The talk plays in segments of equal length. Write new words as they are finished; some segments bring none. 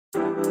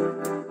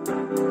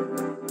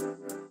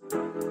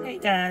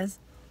guys.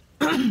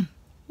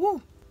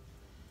 Woo.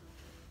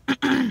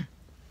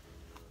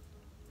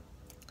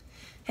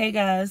 Hey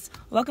guys,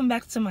 welcome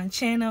back to my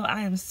channel.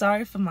 I am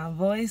sorry for my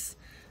voice.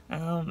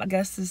 I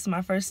guess this is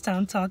my first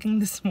time talking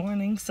this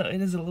morning, so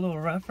it is a little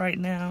rough right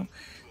now.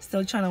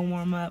 Still trying to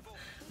warm up.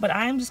 But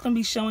I am just going to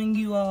be showing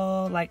you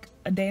all like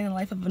a day in the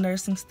life of a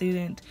nursing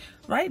student.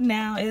 Right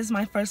now it is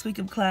my first week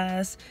of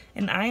class,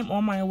 and I am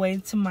on my way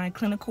to my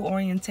clinical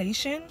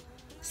orientation.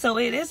 So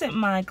it isn't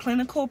my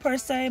clinical per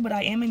se, but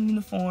I am in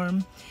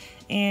uniform,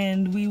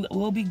 and we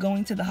will be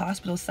going to the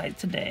hospital site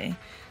today.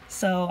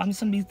 So I'm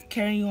just going to be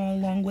carrying you all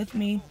along with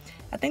me.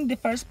 I think the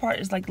first part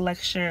is like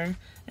lecture,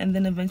 and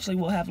then eventually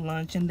we'll have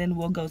lunch, and then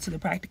we'll go to the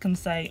practicum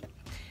site.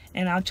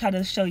 And I'll try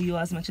to show you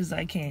as much as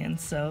I can.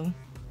 So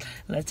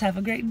let's have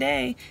a great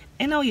day.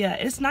 And oh yeah,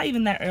 it's not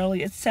even that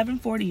early. It's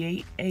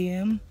 7:48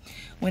 a.m.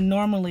 when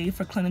normally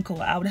for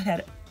clinical I would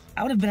have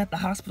been at the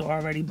hospital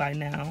already by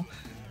now.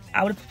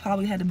 I would have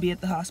probably had to be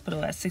at the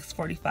hospital at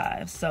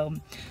 6:45. So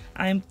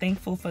I am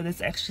thankful for this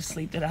extra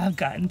sleep that I've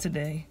gotten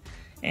today.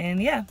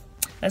 And yeah,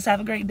 let's have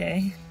a great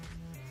day.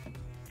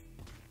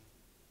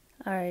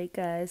 Alright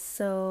guys,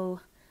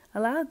 so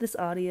a lot of this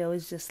audio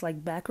is just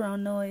like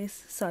background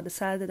noise, so I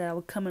decided that I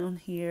would come in on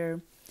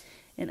here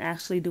and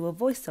actually do a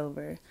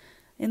voiceover.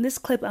 In this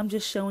clip, I'm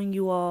just showing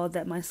you all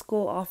that my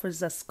school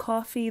offers us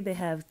coffee, they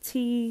have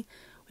tea,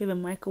 we have a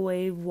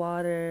microwave,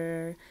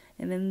 water,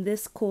 and then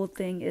this cool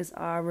thing is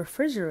our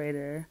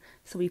refrigerator.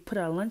 So we put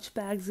our lunch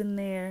bags in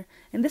there,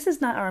 and this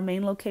is not our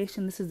main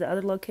location, this is the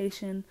other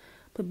location.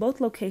 But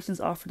both locations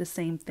offer the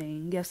same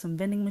thing. You have some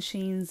vending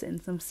machines and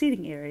some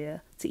seating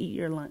area to eat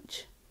your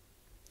lunch.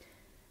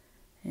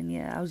 And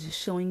yeah, I was just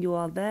showing you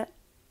all that.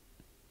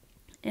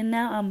 And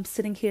now I'm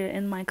sitting here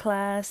in my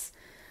class.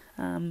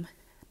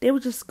 They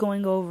were just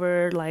going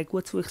over like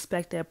what to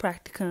expect at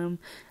practicum.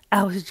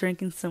 I was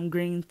drinking some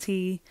green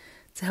tea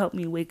to help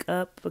me wake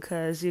up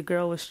because your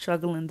girl was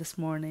struggling this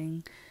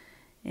morning.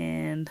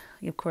 And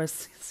you of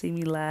course see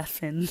me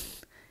laughing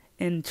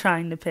and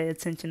trying to pay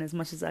attention as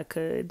much as I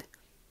could.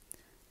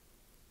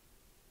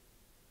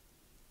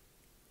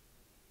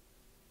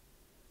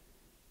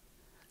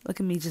 Look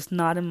at me just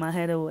nodding my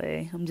head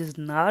away. I'm just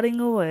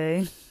nodding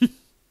away.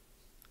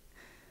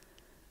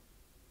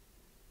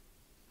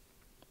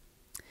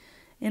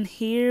 And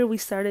here we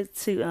started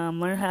to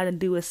learn how to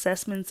do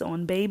assessments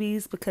on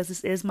babies because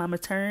this is my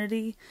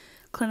maternity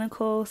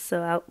clinical.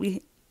 So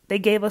they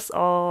gave us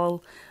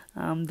all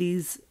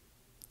these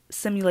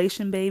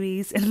simulation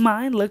babies, and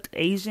mine looked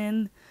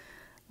Asian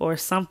or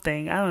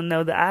something. I don't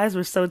know. The eyes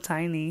were so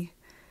tiny.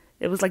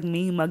 It was like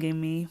me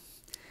mugging me.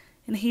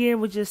 And here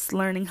we're just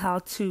learning how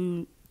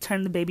to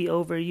turn the baby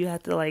over. You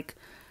have to like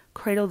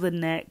cradle the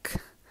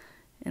neck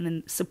and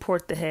then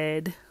support the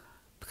head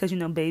because you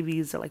know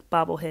babies are like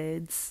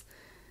bobbleheads,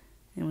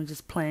 and we're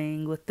just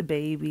playing with the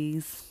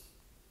babies.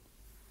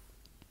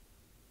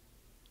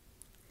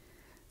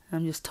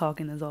 I'm just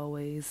talking as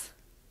always,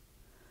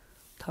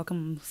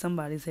 talking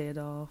somebody's head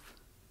off.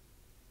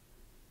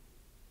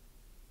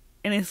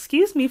 And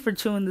excuse me for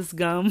chewing this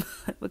gum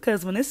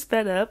because when it's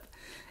sped up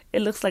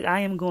it looks like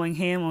I am going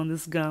ham on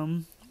this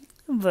gum.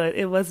 But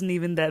it wasn't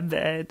even that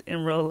bad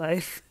in real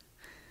life.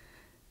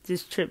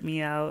 Just tripped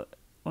me out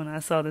when I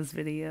saw this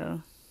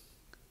video.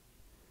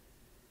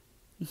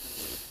 I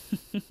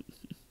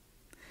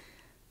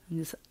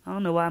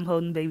don't know why I'm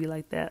holding baby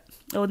like that.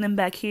 Oh, and then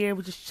back here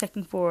we're just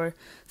checking for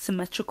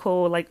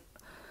symmetrical like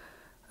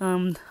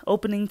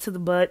opening to the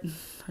butt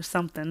or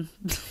something.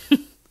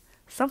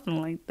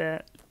 Something like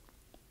that.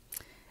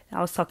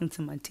 I was talking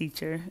to my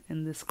teacher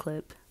in this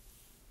clip.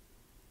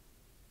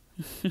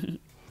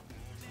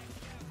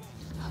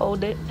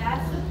 Hold it.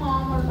 That's the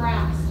palm or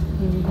grasp.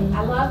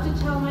 I love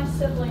to tell my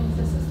siblings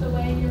this is the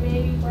way your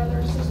baby brother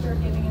or sister are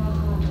giving you a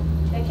hug.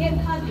 They can't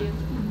hug you.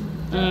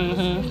 Just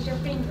squeeze your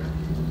finger.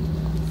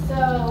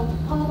 So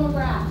palm or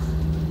grasp.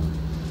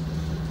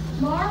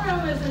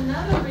 Tomorrow is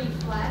another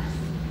reflex.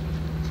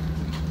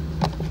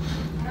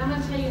 And I'm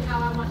going to tell you how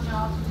I want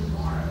y'all to do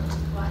Morrow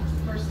reflex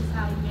versus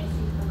how you may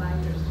see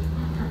providers do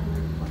Morrow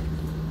reflex.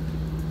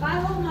 If I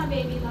hold my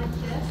baby like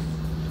this,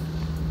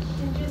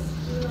 and just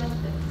do like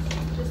this.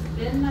 Just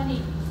bend my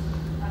knees,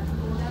 like I'm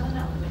going down an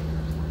elevator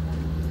or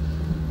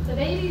something. The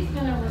baby's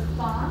going to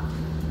respond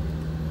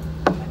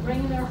by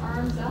bringing their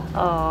arms up.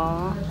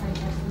 Aww.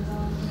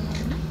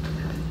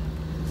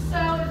 So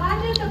if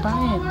I did the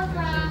palm or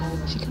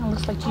grasp she kind of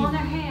looks like you. on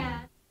their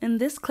hand. In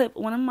this clip,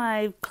 one of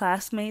my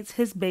classmates,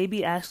 his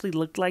baby actually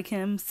looked like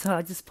him, so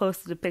I just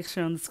posted a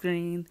picture on the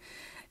screen,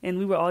 and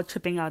we were all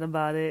tripping out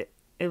about it.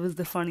 It was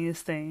the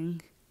funniest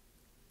thing.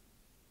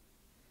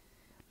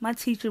 My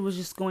teacher was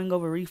just going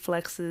over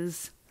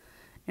reflexes,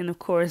 and of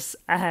course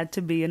I had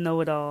to be a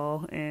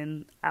know-it-all,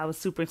 and I was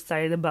super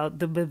excited about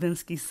the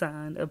Babinski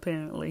sign,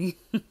 apparently.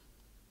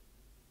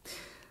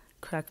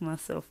 Cracked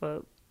myself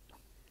up.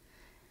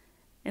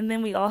 And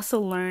then we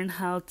also learned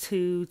how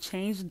to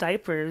change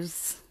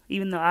diapers,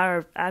 even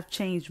though I've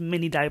changed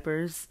many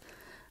diapers,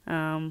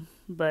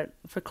 but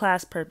for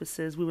class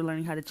purposes we were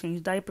learning how to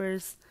change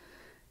diapers,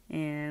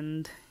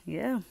 and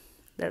yeah,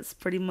 that's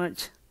pretty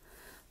much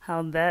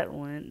how that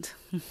went.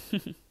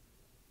 It's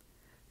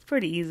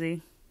pretty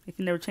easy. If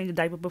you never changed a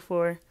diaper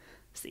before,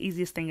 it's the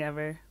easiest thing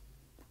ever.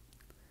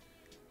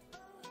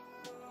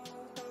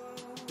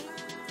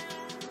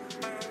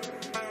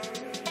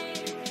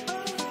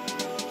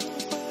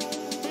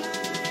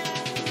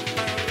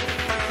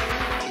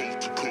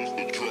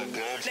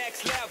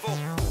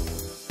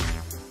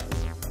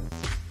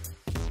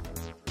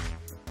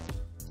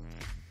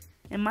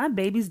 And my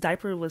baby's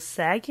diaper was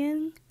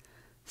sagging,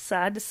 so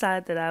I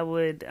decided that I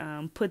would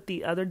put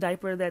the other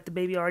diaper that the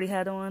baby already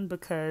had on,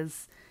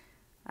 because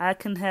I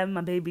couldn't have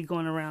my baby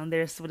going around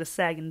there with a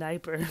sagging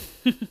diaper.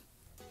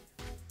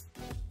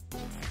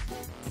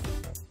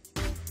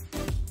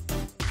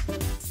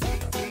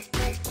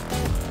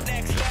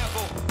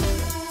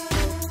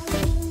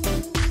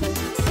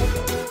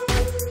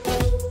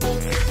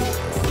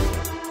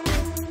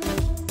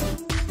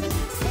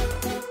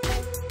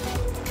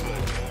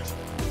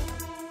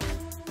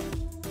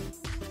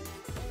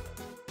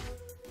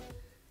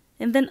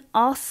 And then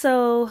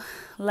also,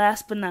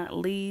 last but not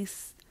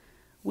least,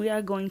 we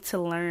are going to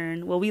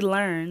learn, well, we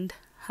learned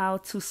how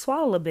to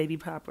swallow a baby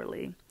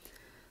properly.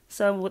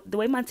 So the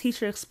way my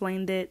teacher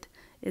explained it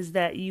is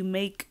that you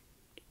make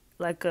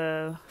like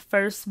a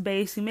first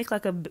base, you make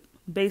like a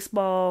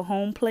baseball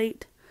home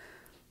plate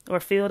or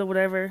field or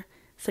whatever.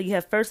 So you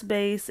have first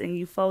base and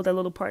you fold that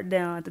little part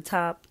down at the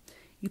top.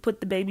 You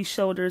put the baby's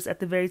shoulders at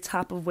the very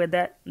top of where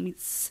that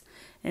meets.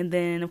 And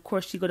then, of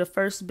course, you go to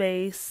first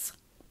base.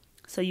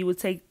 So you would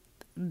take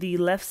the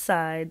left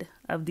side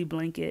of the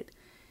blanket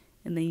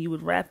and then you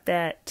would wrap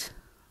that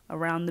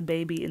around the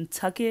baby and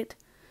tuck it.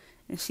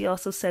 And she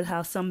also said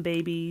how some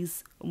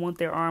babies want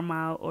their arm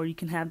out, or you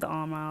can have the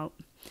arm out.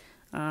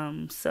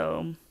 And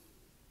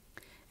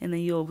then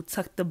you'll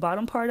tuck the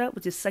bottom part up,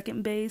 which is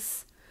second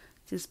base.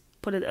 Just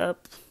put it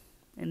up,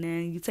 and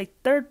then you take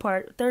third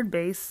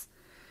base,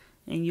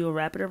 and you'll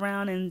wrap it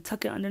around and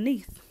tuck it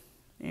underneath.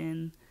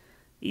 And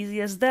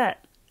easy as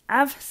that.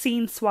 I've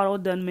seen swaddle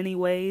done many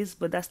ways,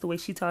 but that's the way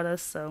she taught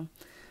us, so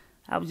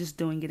I was just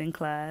doing it in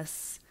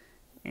class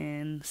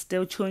and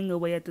still chewing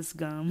away at this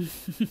gum.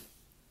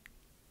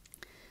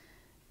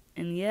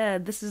 And yeah,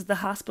 this is the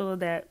hospital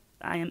that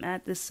I am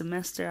at this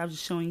semester. I was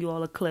just showing you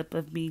all a clip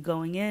of me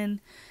going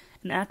in,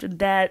 and after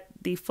that,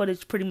 the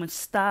footage pretty much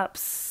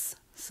stops.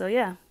 So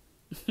yeah.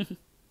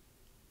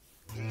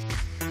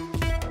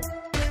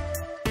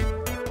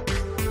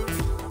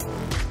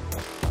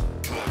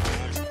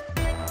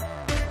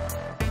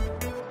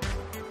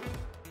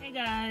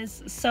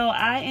 Guys, so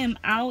I am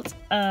out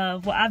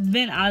of, well, I've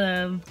been out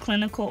of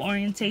clinical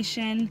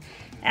orientation.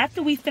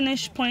 After we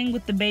finished playing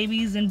with the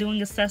babies and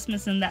doing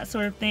assessments and that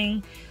sort of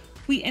thing,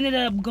 we ended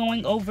up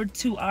going over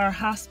to our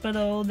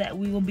hospital that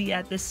we will be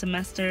at this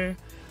semester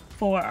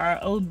for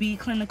our OB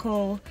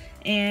clinical,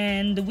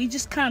 and we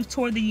just kind of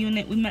toured the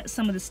unit. We met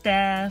some of the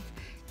staff,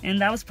 and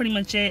that was pretty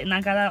much it. And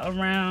I got out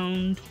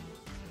around,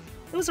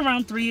 it was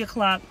around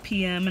 3:00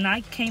 p.m. and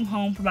I came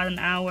home for about an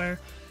hour.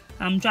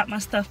 Dropped my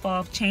stuff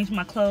off, changed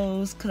my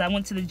clothes because I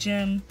went to the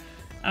gym.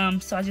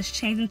 So I just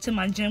changed into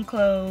my gym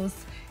clothes,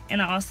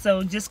 and I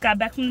also just got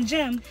back from the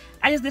gym.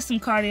 I just did some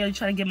cardio to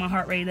try to get my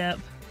heart rate up,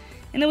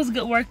 and it was a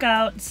good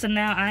workout. So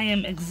now I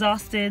am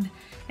exhausted,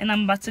 and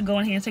I'm about to go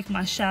in here and take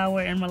my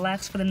shower and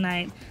relax for the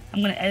night.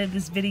 I'm going to edit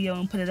this video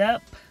and put it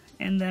up,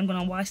 and then I'm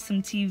going to watch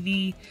some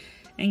TV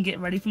and get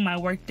ready for my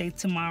work day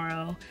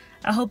tomorrow.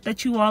 I hope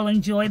that you all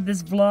enjoyed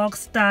this vlog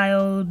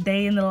style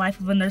day in the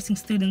life of a nursing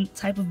student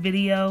type of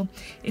video.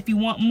 If you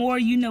want more,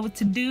 you know what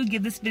to do.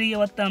 Give this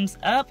video a thumbs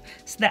up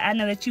so that I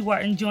know that you are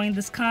enjoying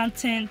this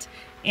content,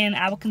 and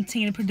I will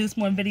continue to produce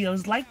more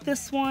videos like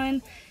this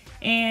one.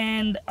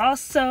 And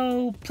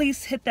also,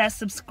 please hit that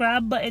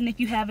subscribe button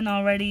if you haven't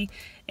already,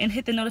 and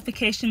hit the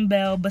notification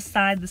bell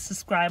beside the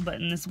subscribe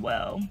button as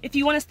well. If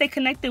you want to stay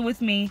connected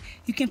with me,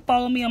 you can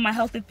follow me on my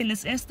health and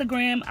fitness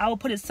Instagram. I will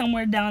put it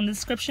somewhere down in the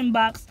description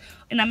box,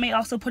 and I may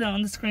also put it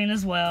on the screen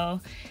as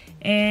well.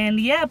 And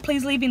yeah,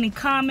 please leave any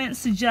comments,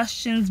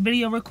 suggestions,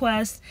 video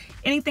requests,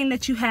 anything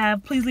that you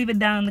have, please leave it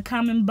down in the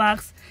comment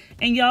box.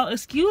 And y'all,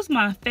 excuse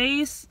my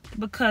face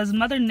because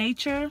Mother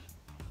Nature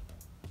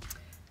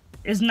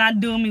is not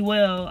doing me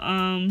well.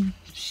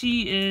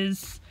 She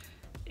is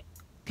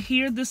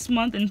here this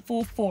month in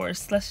full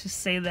force, let's just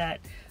say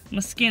that.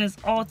 My skin is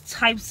all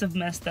types of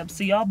messed up,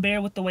 so y'all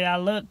bear with the way I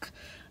look.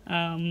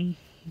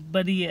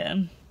 But yeah,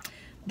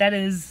 that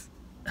is,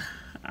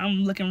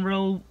 I'm looking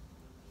real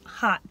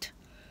hot.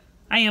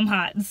 I am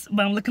hot,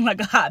 but I'm looking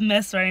like a hot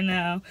mess right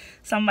now.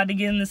 So I'm about to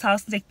get in this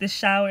house, take this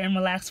shower, and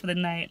relax for the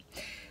night.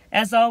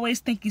 As always,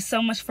 thank you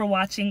so much for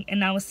watching,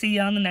 and I will see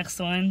you on the next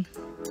one.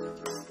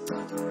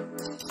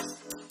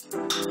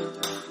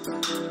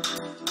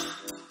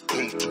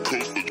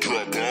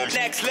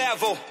 Next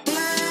level.